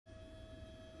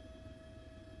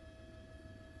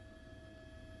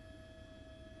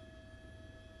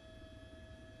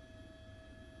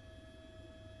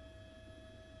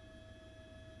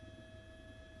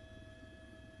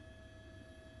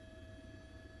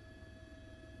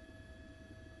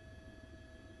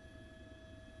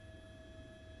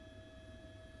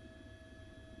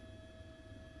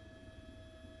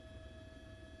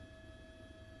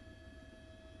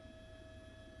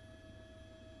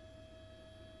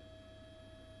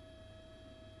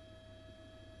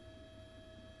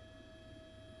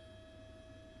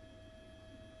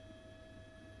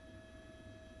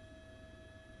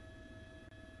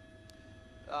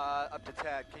Up to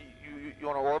Ted. Can you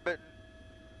want to orbit,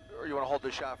 or you want to hold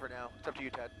the shot for now? It's up to you,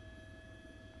 Ted.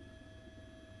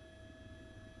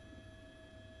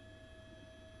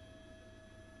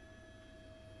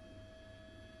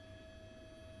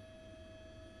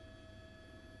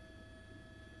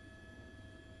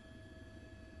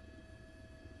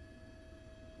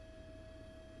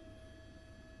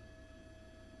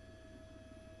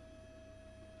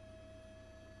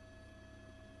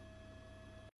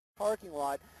 Parking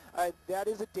lot, that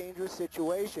is a dangerous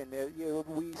situation.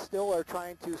 We still are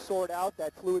trying to sort out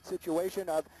that fluid situation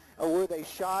of were they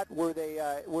shot, were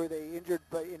they injured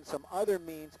in some other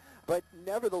means, but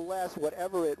nevertheless,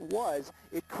 whatever it was,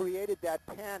 it created that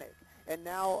panic. And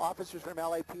now officers from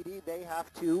LAPD, they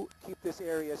have to keep this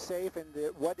area safe, and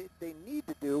what they need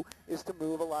to do is to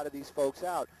move a lot of these folks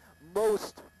out.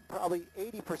 Most, probably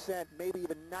 80%, maybe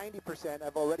even 90%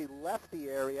 have already left the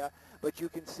area, but you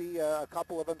can see a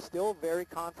couple of them still very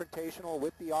confrontational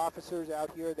with the officers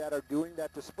out here that are doing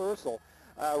that dispersal.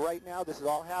 Right now, this is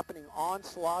all happening on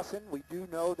Slauson. We do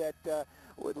know that,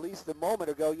 at least a moment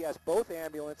ago, yes, both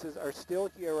ambulances are still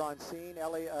here on scene.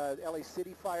 LA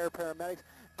City Fire paramedics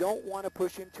don't want to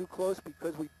push in too close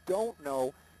because we don't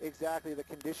know exactly the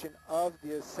condition of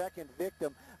the second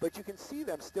victim, but you can see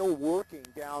them still working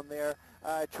down there,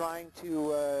 trying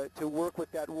to work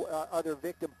with that other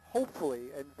victim, hopefully,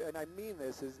 and I mean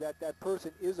this, is that that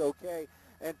person is okay,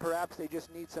 and perhaps they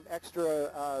just need some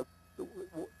extra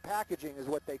packaging is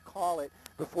what they call it,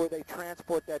 before they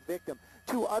transport that victim.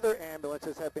 2 other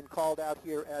ambulances have been called out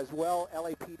here as well.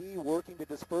 LAPD working to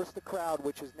disperse the crowd,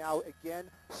 which is now again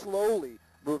slowly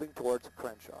moving towards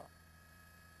Crenshaw.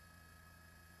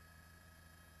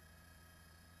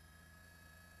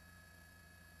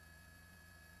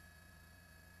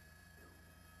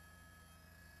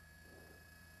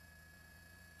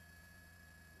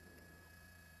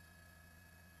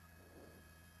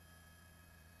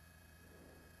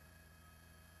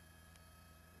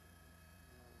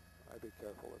 I'd be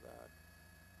careful with that.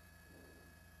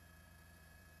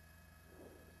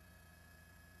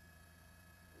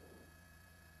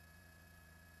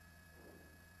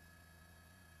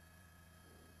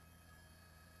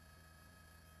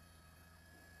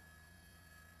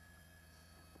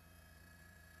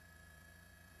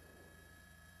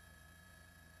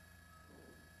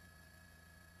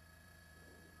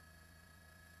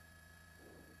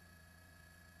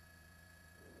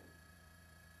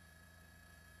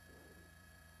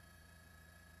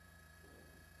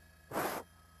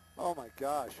 Oh my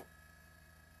gosh.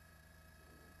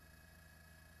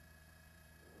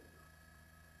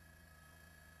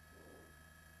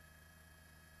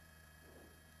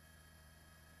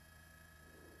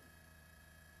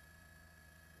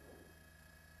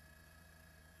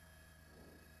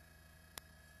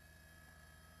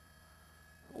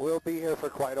 We'll be here for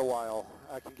quite a while.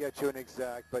 I can get you an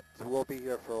exact, but we'll be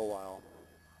here for a while.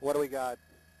 What do we got?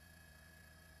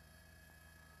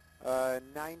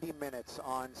 90 minutes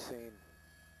on scene.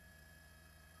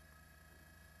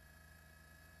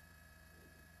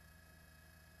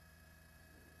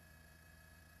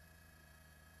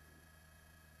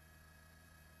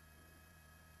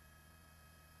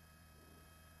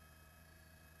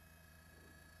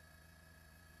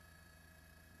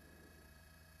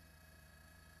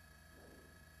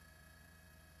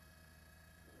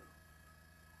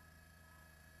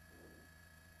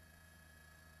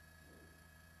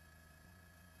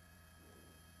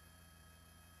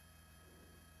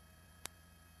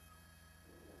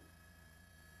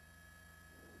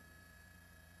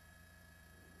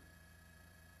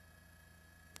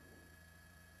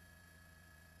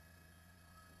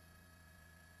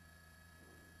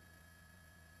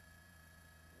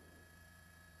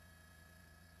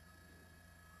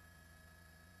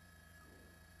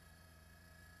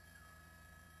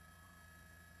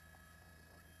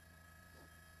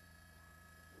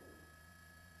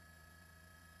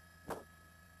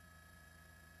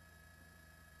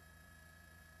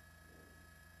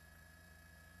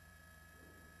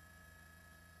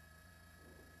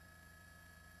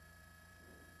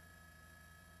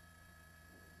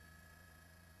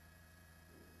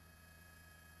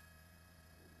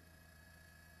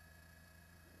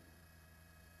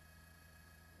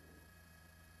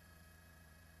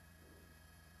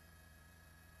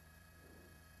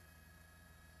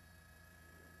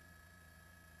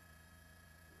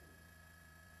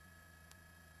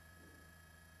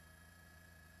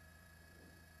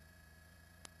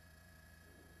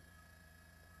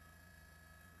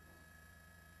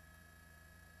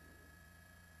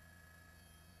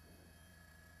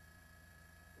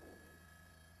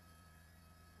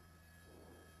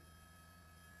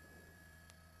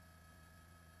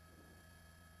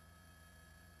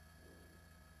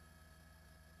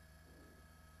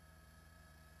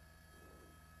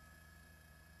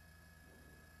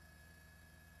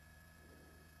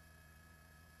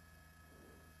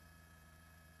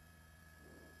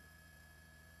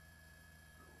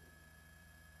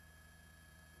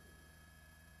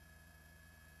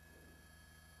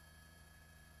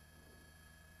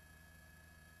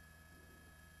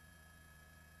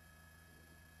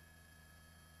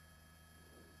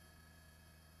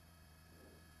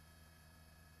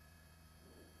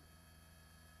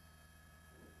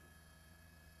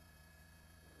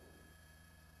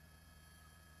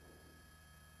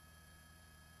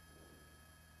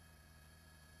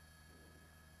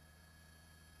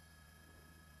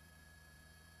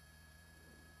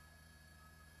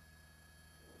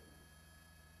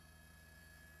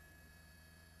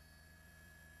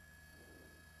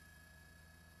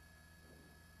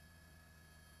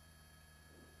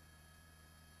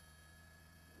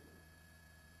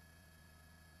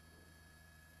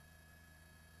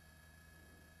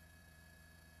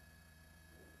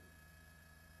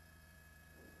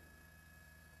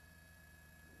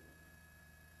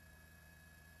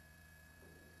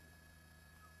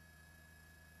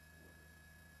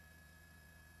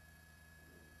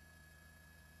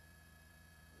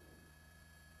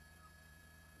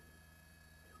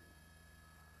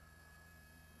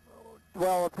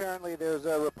 Well, apparently there's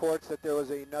reports that there was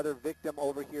another victim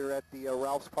over here at the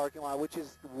Ralph's parking lot, which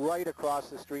is right across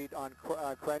the street on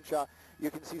Crenshaw. You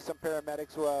can see some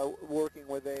paramedics working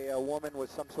with a woman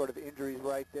with some sort of injuries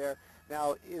right there.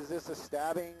 Now, is this a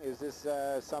stabbing? Is this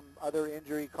some other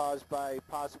injury caused by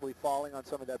possibly falling on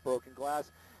some of that broken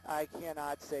glass? I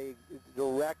cannot say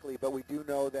directly, but we do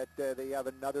know that they have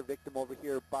another victim over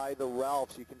here by the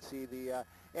Ralphs. You can see the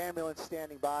ambulance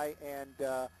standing by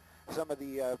and some of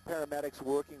the paramedics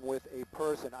working with a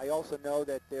person. I also know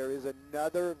that there is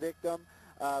another victim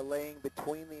laying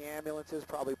between the ambulances,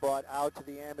 probably brought out to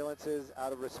the ambulances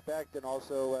out of respect, and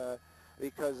also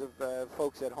because of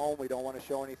folks at home, we don't want to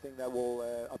show anything that will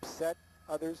upset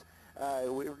others.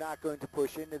 We're not going to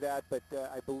push into that, but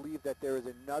I believe that there is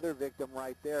another victim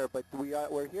right there. But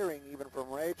we're hearing even from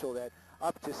Rachel that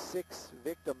up to 6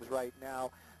 victims right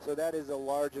now. So that is a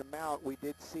large amount. We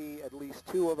did see at least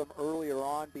 2 of them earlier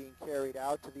on being carried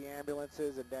out to the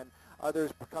ambulances, and then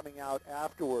others coming out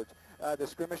afterwards. The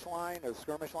skirmish line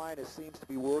seems to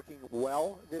be working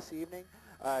well this evening.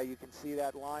 You can see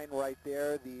that line right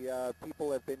there. The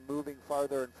people have been moving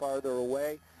farther and farther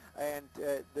away, and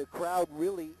the crowd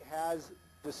really has,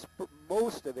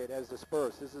 most of it has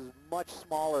dispersed. This is much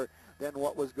smaller than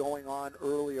what was going on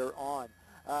earlier on.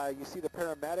 You see the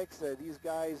paramedics, these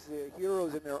guys,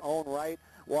 heroes in their own right,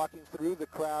 walking through the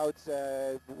crowds,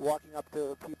 walking up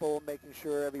to people, making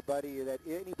sure anybody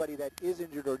that is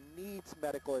injured or needs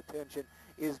medical attention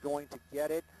is going to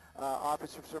get it.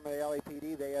 Officers from the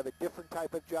LAPD, they have a different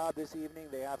type of job this evening.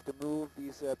 They have to move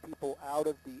these people out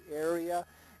of the area.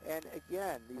 And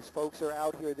again, these folks are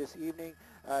out here this evening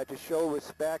to show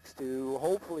respects, to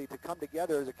hopefully to come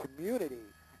together as a community.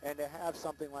 And to have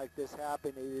something like this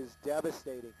happen, it is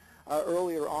devastating.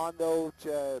 Earlier on, though,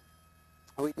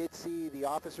 we did see the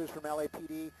officers from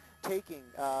LAPD taking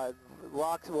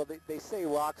rocks. Well, they say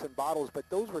rocks and bottles, but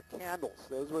those were candles.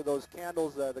 Those were those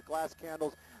candles, the glass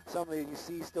candles. Some that you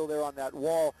see still there on that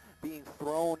wall being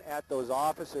thrown at those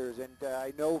officers. And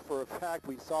I know for a fact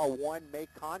we saw one make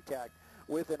contact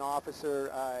with an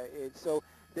officer. So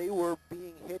they were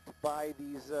being hit by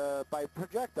these by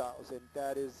projectiles, and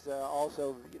that is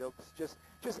also,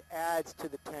 just adds to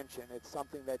the tension. It's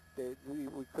something that we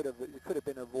could have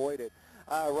been avoided.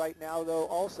 Right now, though,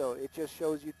 also it just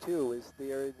shows you too is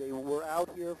they were out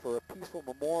here for a peaceful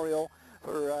memorial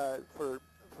for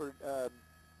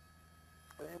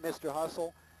Mr.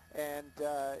 Hussle, and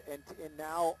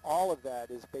now all of that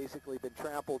has basically been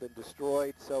trampled and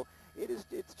destroyed. So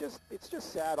it's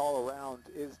just sad all around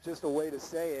is just a way to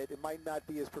say it. It might not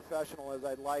be as professional as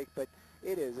I'd like, but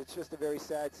it is. It's just a very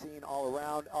sad scene all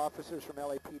around. Officers from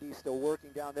LAPD still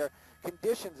working down there.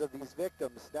 Conditions of these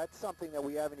victims, that's something that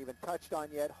we haven't even touched on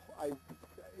yet. I'm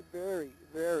very,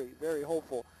 very, very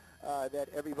hopeful that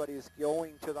everybody is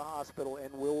going to the hospital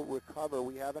and will recover.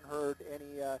 We haven't heard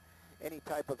any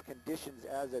type of conditions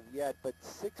as of yet, but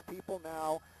 6 people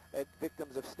now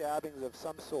victims of stabbings of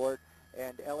some sort,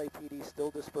 and LAPD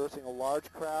still dispersing a large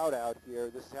crowd out here.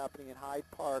 This is happening in Hyde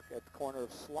Park at the corner of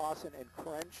Slauson and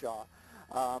Crenshaw.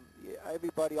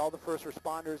 Everybody, all the first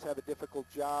responders have a difficult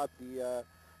job.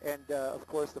 Of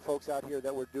course, the folks out here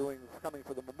that were coming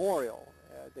for the memorial,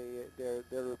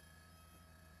 they're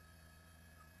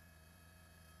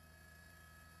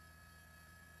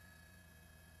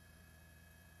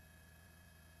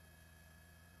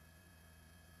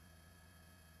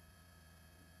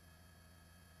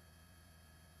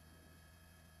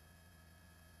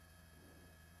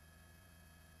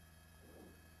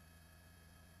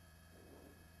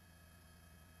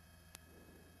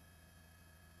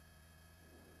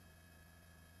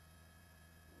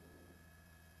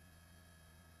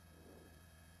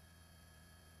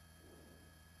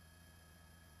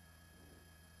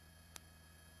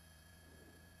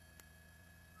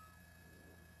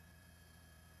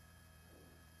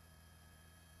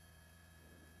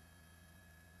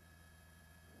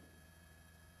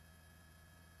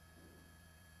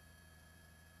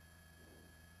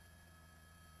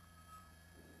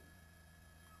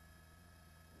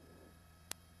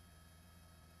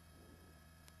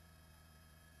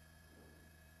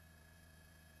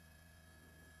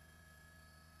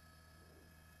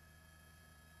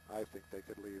I think they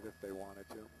could leave if they wanted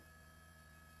to.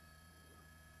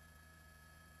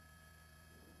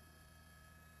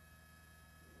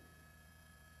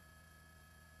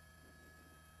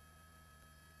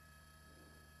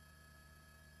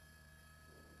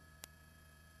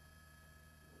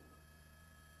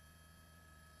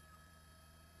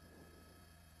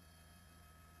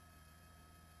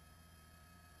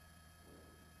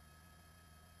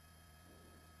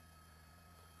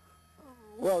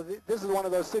 Well, this is one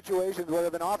of those situations where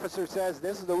if an officer says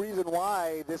this is the reason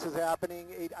why this is happening,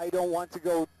 I don't want to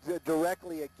go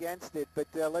directly against it, but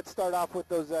let's start off with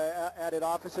those added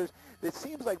officers. It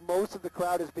seems like most of the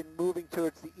crowd has been moving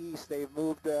towards the east. They've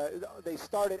moved, they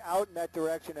started out in that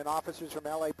direction, and officers from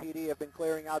LAPD have been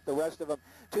clearing out the rest of them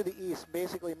to the east,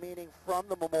 basically meaning from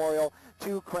the memorial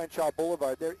to Crenshaw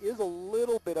Boulevard. There is a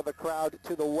little bit of a crowd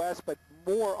to the west, but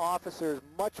more officers,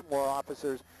 much more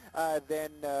officers than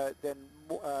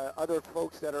other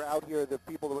folks that are out here, the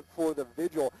people for the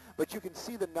vigil. But you can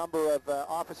see the number of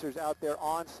officers out there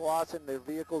on Slauson. Their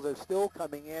vehicles are still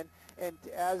coming in, and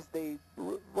as they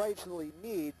rightfully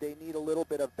need, they need a little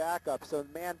bit of backup, so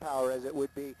manpower as it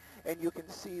would be. And you can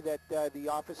see that the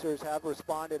officers have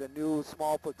responded. A new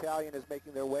small battalion is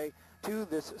making their way to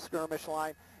this skirmish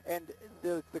line. And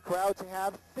the crowds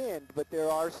have thinned, but there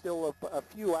are still a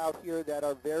few out here that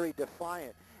are very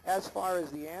defiant. As far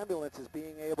as the ambulances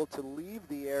being able to leave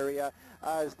the area,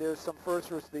 there's some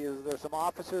there's some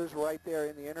officers right there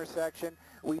in the intersection.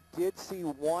 We did see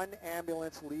one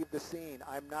ambulance leave the scene.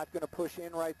 I'm not going to push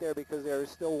in right there because there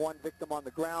is still one victim on the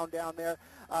ground down there.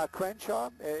 Crenshaw,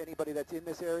 anybody that's in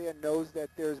this area knows that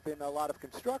there's been a lot of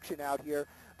construction out here,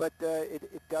 but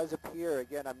it does appear,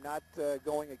 again, I'm not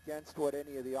going against what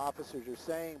any of the officers are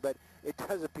saying, but it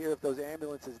does appear if those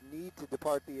ambulances need to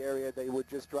depart the area, they would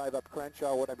just drive up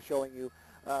Crenshaw, what I'm showing you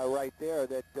right there,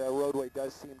 that roadway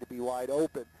does seem to be wide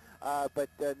open. But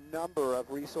the number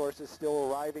of resources still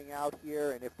arriving out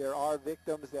here, and if there are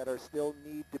victims that are still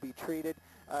need to be treated,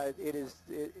 the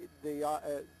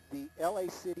LA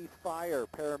City Fire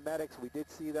paramedics, we did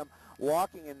see them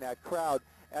walking in that crowd.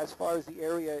 As far as the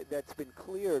area that's been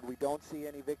cleared, we don't see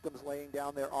any victims laying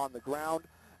down there on the ground.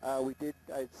 We did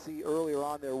see earlier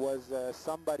on there was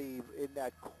somebody in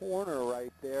that corner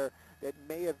right there that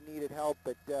may have needed help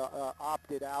but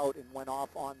opted out and went off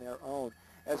on their own.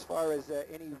 As far as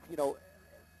any, go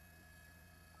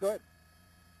ahead.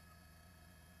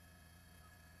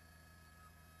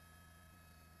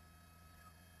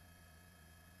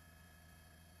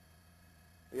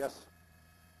 Yes.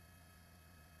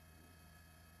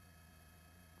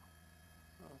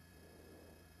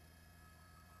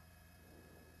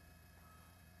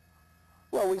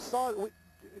 Well,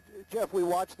 Jeff, we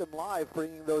watched them live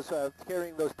bringing those,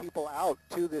 carrying those people out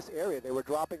to this area. They were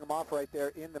dropping them off right there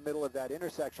in the middle of that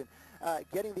intersection.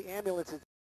 Getting the ambulances